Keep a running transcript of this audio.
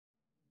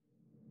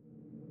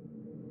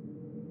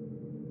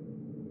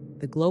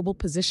The Global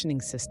Positioning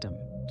System,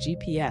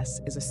 GPS,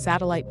 is a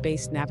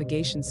satellite-based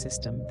navigation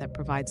system that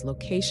provides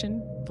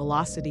location,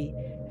 velocity,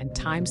 and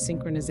time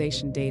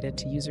synchronization data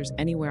to users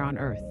anywhere on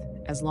Earth,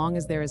 as long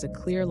as there is a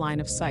clear line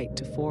of sight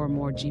to 4 or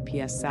more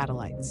GPS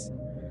satellites.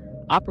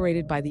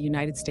 Operated by the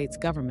United States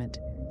government,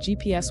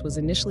 GPS was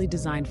initially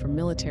designed for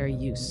military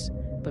use,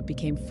 but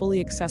became fully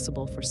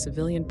accessible for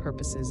civilian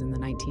purposes in the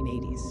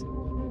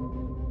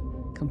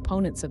 1980s.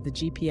 Components of the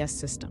GPS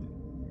system.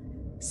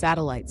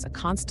 Satellites, a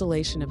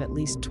constellation of at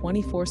least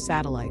 24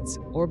 satellites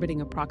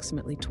orbiting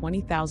approximately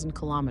 20,000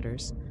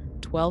 kilometers,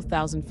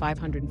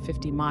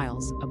 12,550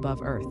 miles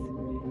above Earth.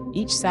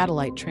 Each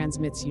satellite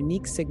transmits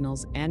unique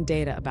signals and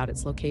data about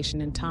its location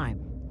and time.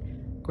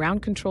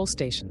 Ground control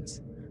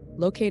stations.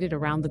 Located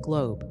around the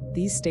globe,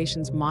 these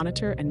stations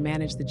monitor and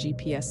manage the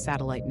GPS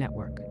satellite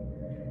network.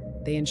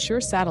 They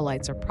ensure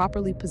satellites are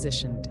properly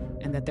positioned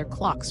and that their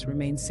clocks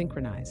remain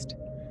synchronized.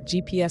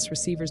 GPS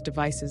receivers,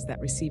 devices that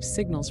receive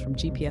signals from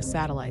GPS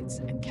satellites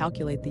and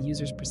calculate the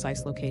user's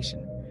precise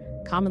location,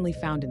 commonly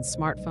found in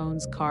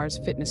smartphones, cars,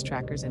 fitness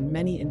trackers, and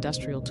many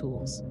industrial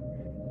tools.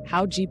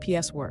 How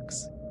GPS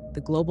works.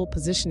 The Global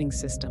Positioning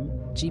System,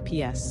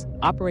 GPS,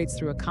 operates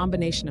through a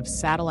combination of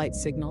satellite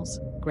signals,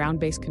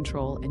 ground-based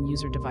control, and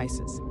user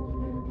devices.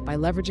 By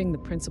leveraging the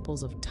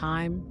principles of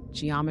time,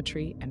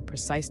 geometry, and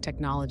precise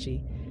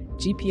technology,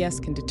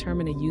 GPS can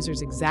determine a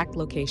user's exact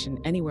location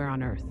anywhere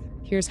on Earth.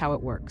 Here's how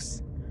it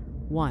works.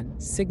 1.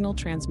 Signal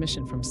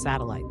transmission from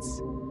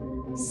satellites.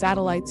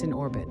 Satellites in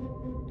orbit.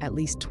 At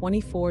least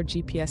 24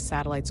 GPS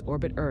satellites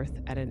orbit Earth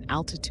at an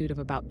altitude of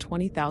about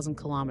 20,000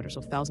 kilometers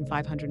or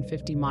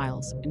 1,550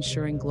 miles,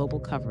 ensuring global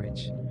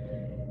coverage.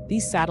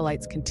 These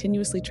satellites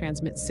continuously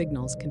transmit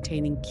signals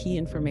containing key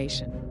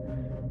information.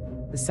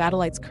 The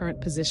satellite's current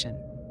position,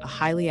 a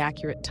highly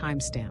accurate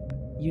timestamp,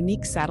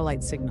 unique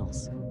satellite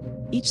signals.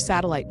 Each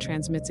satellite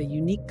transmits a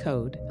unique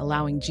code,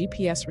 allowing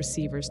GPS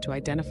receivers to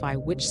identify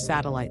which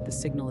satellite the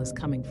signal is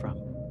coming from.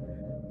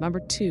 Number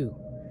 2.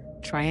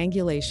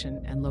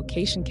 Triangulation and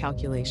location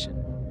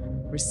calculation.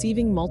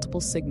 Receiving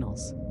multiple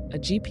signals. A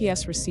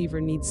GPS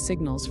receiver needs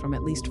signals from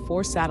at least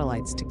 4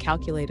 satellites to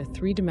calculate a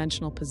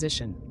 3-dimensional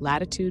position,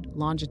 latitude,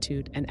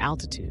 longitude, and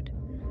altitude.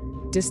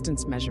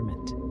 Distance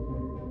measurement.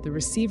 The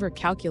receiver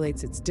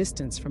calculates its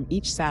distance from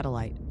each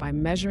satellite by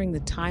measuring the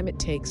time it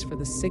takes for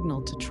the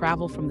signal to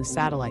travel from the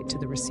satellite to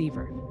the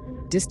receiver.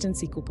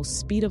 Distance equals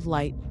speed of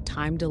light,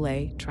 time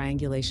delay,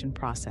 triangulation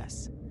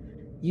process.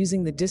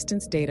 Using the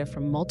distance data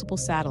from multiple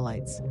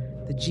satellites,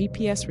 the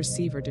GPS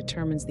receiver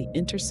determines the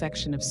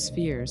intersection of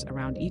spheres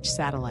around each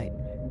satellite,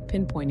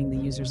 pinpointing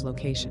the user's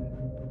location.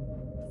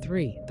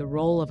 3. The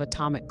role of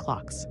atomic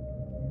clocks.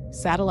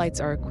 Satellites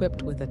are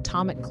equipped with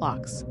atomic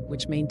clocks,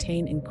 which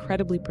maintain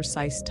incredibly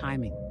precise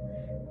timing.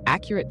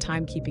 Accurate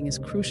timekeeping is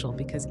crucial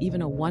because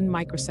even a 1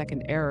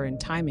 microsecond error in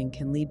timing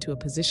can lead to a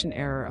position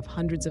error of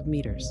hundreds of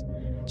meters.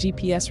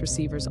 GPS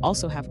receivers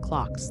also have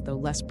clocks, though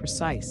less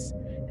precise,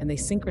 and they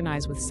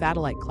synchronize with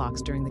satellite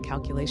clocks during the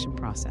calculation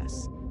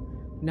process.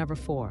 Number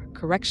 4.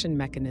 Correction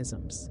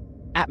mechanisms.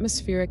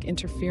 Atmospheric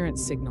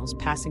interference signals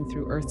passing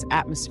through Earth's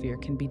atmosphere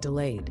can be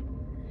delayed.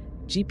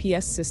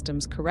 GPS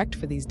systems correct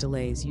for these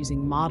delays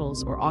using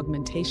models or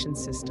augmentation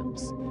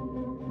systems.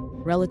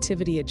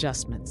 Relativity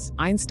adjustments.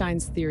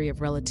 Einstein's theory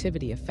of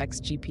relativity affects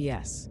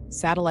GPS.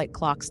 Satellite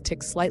clocks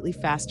tick slightly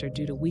faster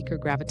due to weaker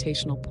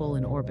gravitational pull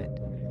in orbit.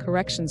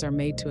 Corrections are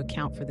made to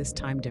account for this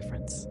time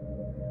difference.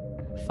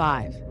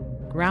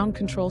 5. Ground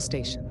control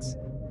stations.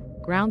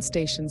 Ground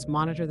stations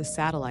monitor the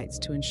satellites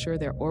to ensure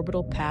their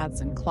orbital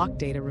paths and clock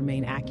data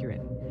remain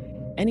accurate.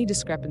 Any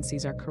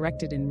discrepancies are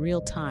corrected in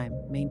real time,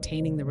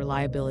 maintaining the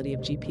reliability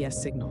of GPS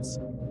signals.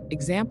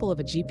 Example of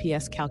a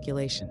GPS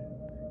calculation.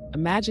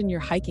 Imagine you're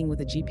hiking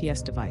with a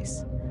GPS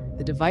device.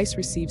 The device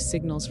receives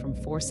signals from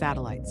 4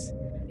 satellites.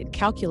 It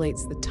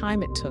calculates the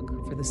time it took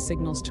for the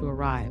signals to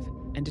arrive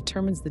and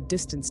determines the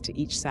distance to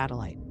each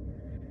satellite.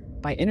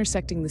 By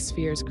intersecting the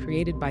spheres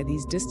created by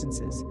these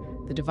distances,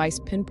 the device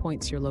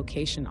pinpoints your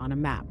location on a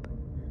map.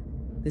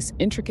 This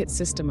intricate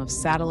system of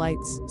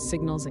satellites,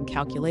 signals, and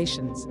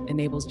calculations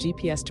enables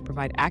GPS to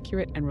provide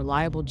accurate and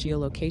reliable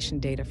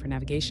geolocation data for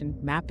navigation,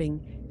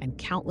 mapping, and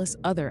countless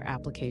other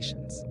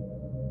applications.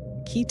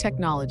 Key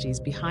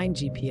technologies behind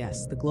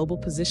GPS. The Global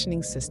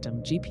Positioning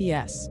System,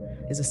 GPS,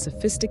 is a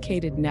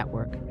sophisticated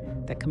network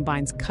that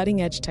combines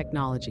cutting-edge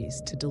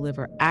technologies to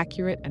deliver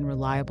accurate and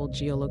reliable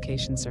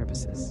geolocation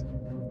services.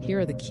 Here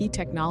are the key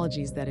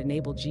technologies that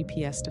enable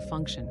GPS to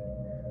function.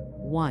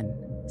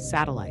 1.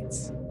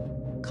 Satellites.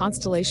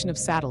 Constellation of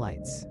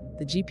satellites.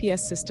 The GPS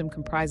system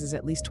comprises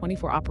at least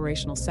 24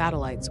 operational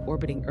satellites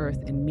orbiting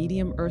Earth in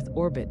medium Earth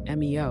orbit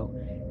 (MEO)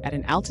 at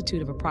an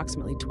altitude of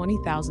approximately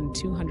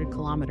 20,200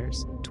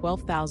 kilometers,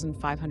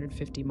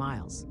 12,550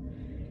 miles.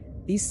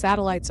 These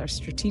satellites are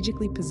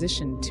strategically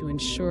positioned to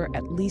ensure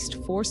at least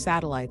 4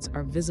 satellites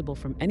are visible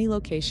from any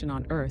location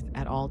on Earth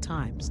at all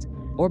times.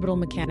 Orbital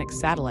mechanics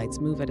satellites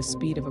move at a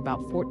speed of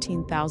about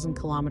 14,000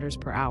 kilometers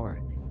per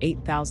hour,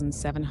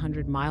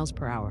 8,700 miles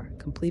per hour,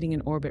 completing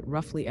an orbit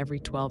roughly every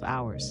 12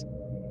 hours.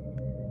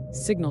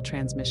 Signal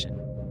transmission.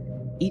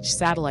 Each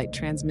satellite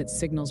transmits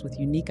signals with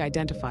unique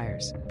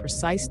identifiers,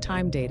 precise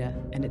time data,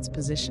 and its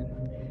position.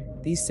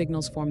 These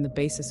signals form the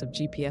basis of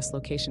GPS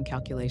location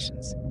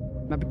calculations.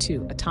 Number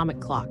 2,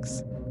 atomic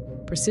clocks.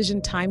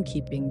 Precision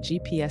timekeeping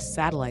GPS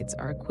satellites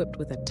are equipped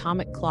with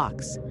atomic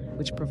clocks,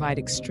 which provide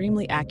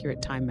extremely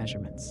accurate time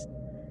measurements.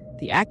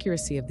 The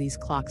accuracy of these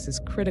clocks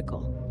is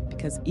critical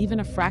because even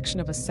a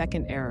fraction of a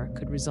second error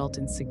could result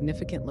in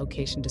significant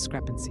location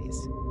discrepancies.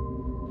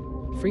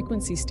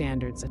 Frequency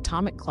standards: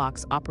 atomic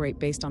clocks operate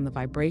based on the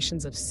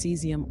vibrations of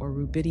cesium or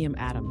rubidium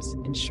atoms,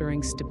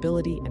 ensuring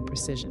stability and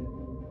precision.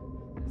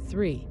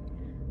 3.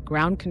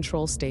 Ground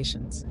control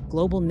stations.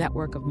 Global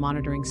network of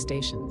monitoring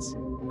stations.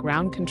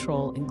 Ground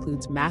control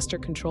includes master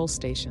control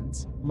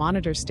stations,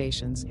 monitor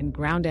stations, and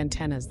ground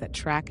antennas that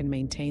track and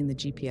maintain the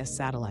GPS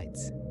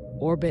satellites.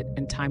 Orbit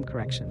and time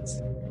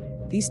corrections.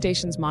 These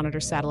stations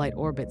monitor satellite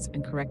orbits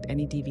and correct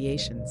any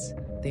deviations.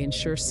 They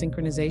ensure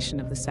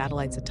synchronization of the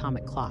satellite's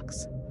atomic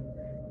clocks.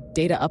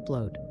 Data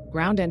upload.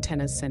 Ground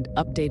antennas send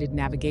updated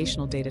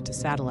navigational data to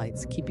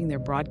satellites, keeping their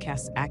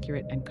broadcasts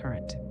accurate and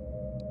current.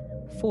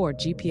 4.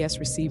 GPS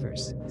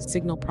receivers.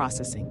 Signal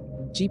processing.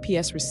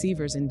 GPS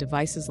receivers in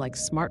devices like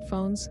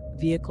smartphones,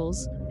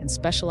 vehicles, and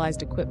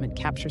specialized equipment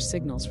capture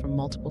signals from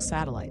multiple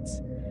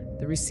satellites.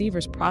 The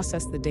receivers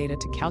process the data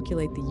to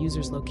calculate the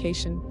user's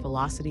location,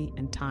 velocity,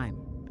 and time.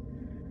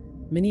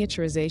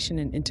 Miniaturization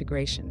and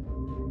integration.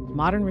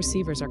 Modern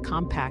receivers are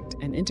compact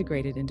and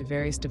integrated into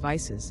various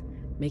devices,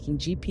 making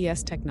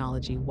GPS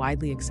technology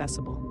widely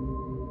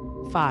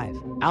accessible. 5.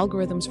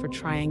 Algorithms for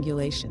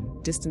triangulation,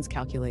 distance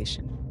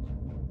calculation.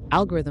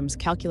 Algorithms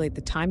calculate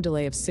the time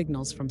delay of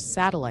signals from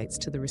satellites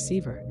to the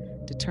receiver,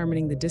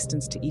 determining the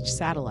distance to each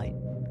satellite.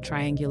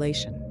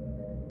 Triangulation.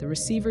 The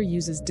receiver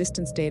uses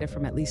distance data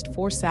from at least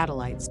 4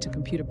 satellites to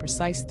compute a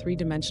precise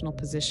 3-dimensional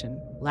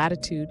position,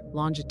 latitude,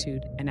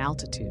 longitude, and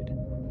altitude.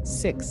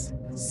 6.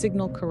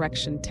 Signal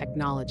correction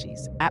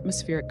technologies.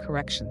 Atmospheric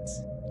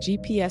corrections.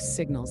 GPS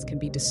signals can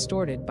be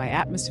distorted by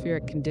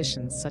atmospheric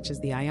conditions such as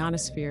the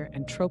ionosphere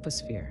and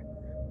troposphere.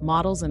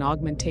 Models and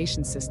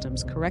augmentation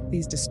systems correct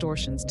these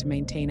distortions to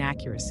maintain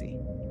accuracy.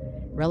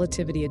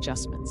 Relativity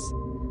adjustments.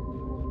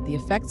 The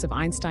effects of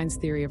Einstein's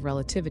theory of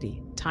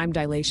relativity, time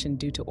dilation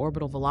due to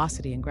orbital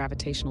velocity and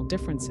gravitational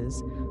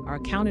differences, are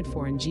accounted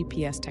for in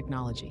GPS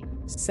technology.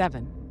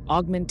 7.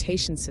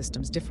 Augmentation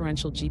systems.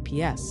 Differential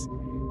GPS.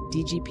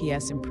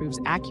 DGPS improves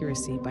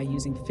accuracy by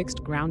using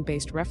fixed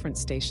ground-based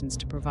reference stations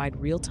to provide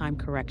real-time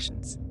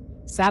corrections.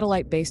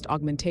 Satellite-based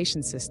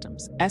augmentation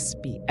systems,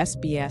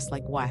 SBS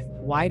like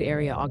Wide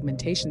Area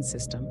Augmentation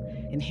System,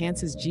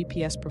 enhances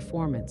GPS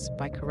performance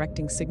by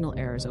correcting signal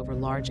errors over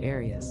large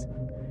areas.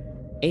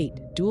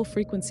 8. Dual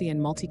frequency and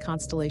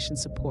multi-constellation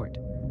support.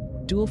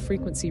 Dual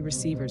frequency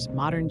receivers.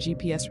 Modern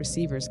GPS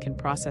receivers can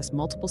process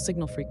multiple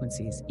signal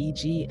frequencies,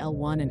 e.g.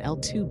 L1 and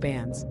L2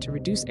 bands, to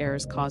reduce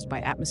errors caused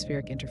by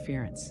atmospheric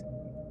interference.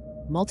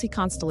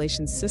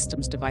 Multi-constellation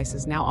systems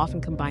devices now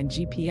often combine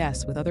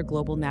GPS with other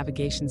global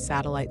navigation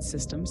satellite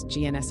systems,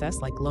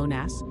 GNSS like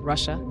GLONASS,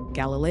 Russia,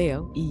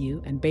 Galileo,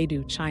 EU, and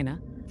Beidou,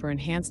 China, for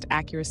enhanced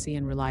accuracy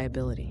and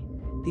reliability.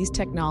 These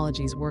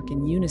technologies work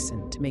in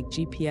unison to make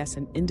GPS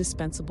an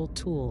indispensable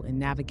tool in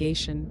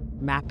navigation,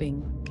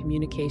 mapping,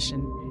 communication,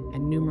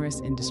 and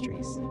numerous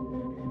industries.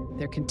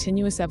 Their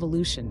continuous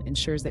evolution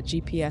ensures that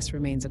GPS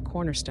remains a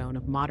cornerstone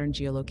of modern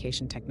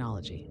geolocation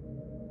technology.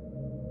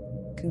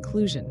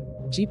 Conclusion: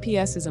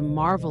 GPS is a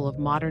marvel of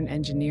modern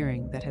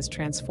engineering that has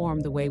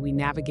transformed the way we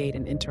navigate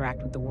and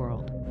interact with the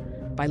world.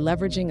 By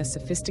leveraging a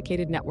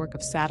sophisticated network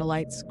of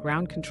satellites,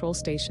 ground control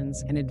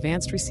stations, and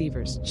advanced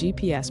receivers,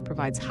 GPS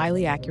provides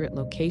highly accurate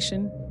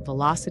location,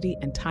 velocity,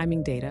 and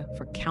timing data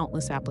for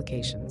countless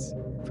applications.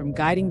 From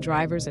guiding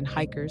drivers and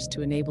hikers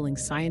to enabling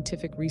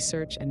scientific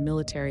research and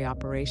military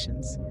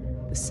operations,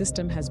 the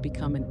system has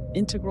become an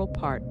integral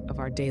part of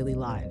our daily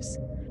lives.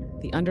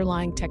 The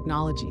underlying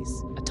technologies,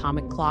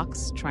 atomic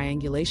clocks,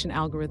 triangulation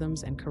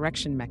algorithms, and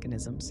correction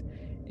mechanisms,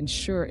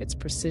 ensure its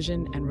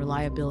precision and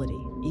reliability,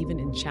 even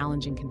in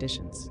challenging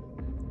conditions.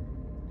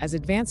 As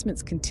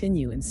advancements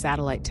continue in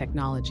satellite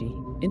technology,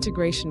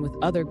 integration with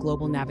other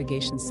global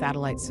navigation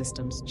satellite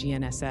systems,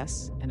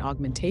 GNSS, and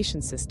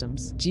augmentation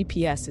systems,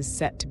 GPS is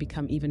set to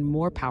become even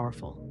more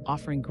powerful,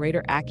 offering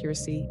greater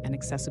accuracy and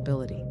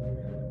accessibility.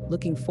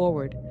 Looking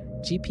forward,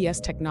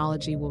 GPS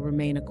technology will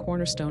remain a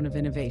cornerstone of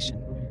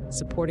innovation,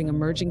 supporting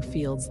emerging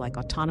fields like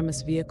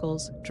autonomous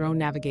vehicles, drone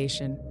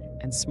navigation,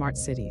 and smart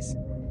cities.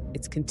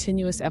 Its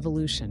continuous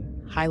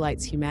evolution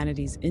highlights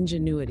humanity's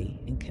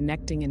ingenuity in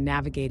connecting and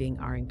navigating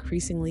our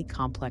increasingly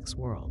complex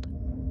world.